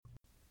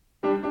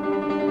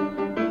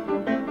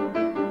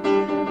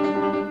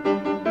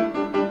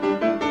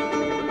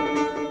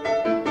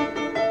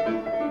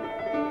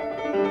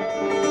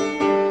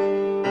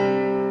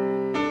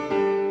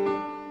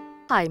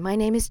Hi, my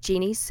name is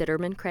Jeannie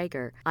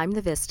Sitterman-Krager. I'm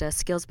the VISTA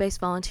Skills-Based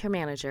Volunteer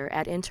Manager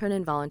at Intern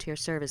and Volunteer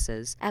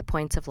Services at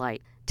Points of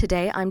Light.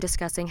 Today I'm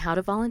discussing how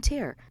to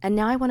volunteer, and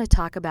now I want to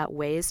talk about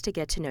ways to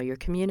get to know your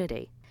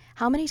community.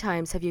 How many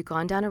times have you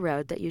gone down a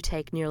road that you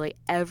take nearly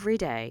every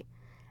day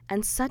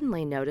and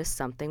suddenly noticed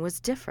something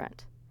was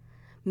different?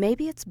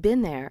 Maybe it's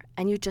been there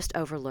and you just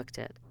overlooked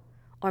it.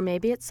 Or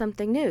maybe it's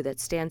something new that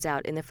stands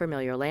out in the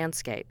familiar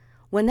landscape.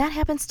 When that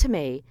happens to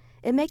me,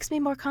 it makes me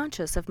more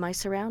conscious of my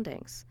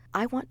surroundings.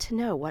 I want to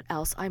know what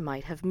else I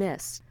might have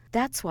missed.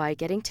 That's why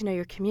getting to know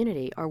your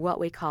community, or what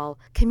we call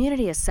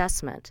community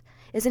assessment,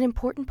 is an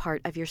important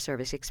part of your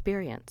service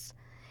experience.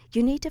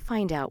 You need to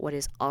find out what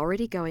is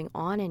already going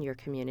on in your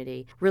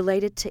community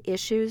related to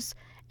issues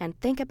and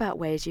think about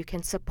ways you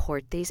can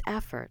support these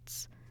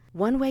efforts.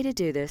 One way to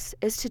do this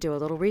is to do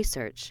a little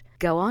research.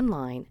 Go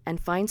online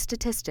and find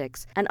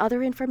statistics and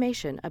other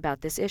information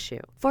about this issue.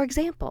 For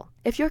example,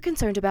 if you're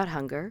concerned about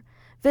hunger,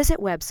 visit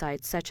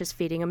websites such as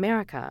Feeding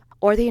America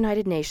or the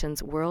United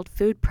Nations World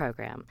Food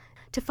Program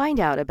to find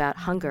out about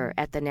hunger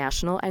at the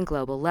national and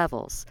global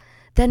levels.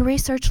 Then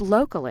research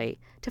locally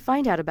to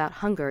find out about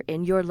hunger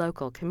in your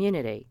local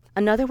community.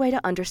 Another way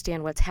to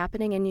understand what's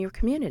happening in your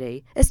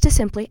community is to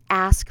simply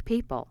ask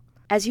people.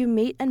 As you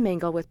meet and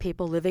mingle with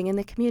people living in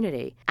the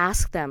community,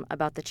 ask them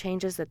about the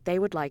changes that they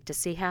would like to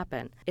see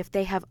happen. If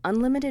they have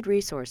unlimited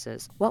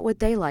resources, what would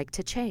they like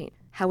to change?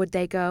 How would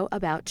they go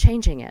about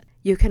changing it?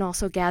 You can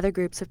also gather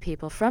groups of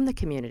people from the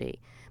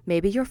community,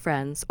 maybe your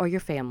friends or your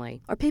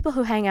family, or people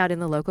who hang out in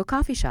the local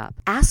coffee shop.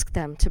 Ask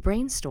them to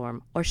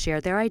brainstorm or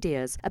share their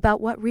ideas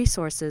about what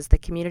resources the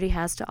community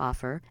has to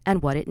offer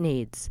and what it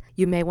needs.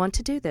 You may want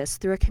to do this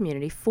through a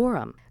community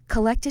forum.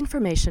 Collect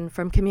information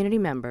from community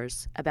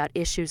members about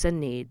issues and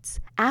needs.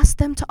 Ask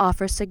them to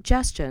offer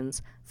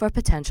suggestions for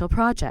potential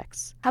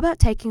projects. How about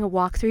taking a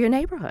walk through your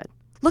neighborhood?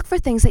 Look for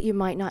things that you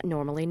might not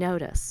normally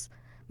notice.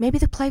 Maybe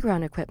the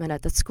playground equipment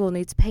at the school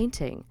needs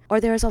painting,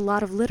 or there is a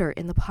lot of litter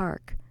in the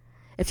park.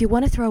 If you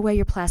want to throw away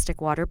your plastic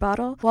water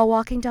bottle while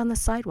walking down the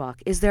sidewalk,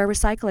 is there a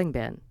recycling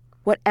bin?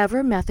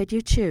 Whatever method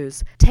you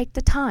choose, take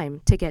the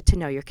time to get to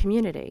know your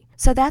community.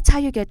 So that's how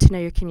you get to know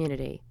your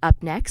community.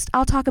 Up next,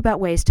 I'll talk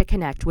about ways to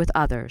connect with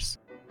others.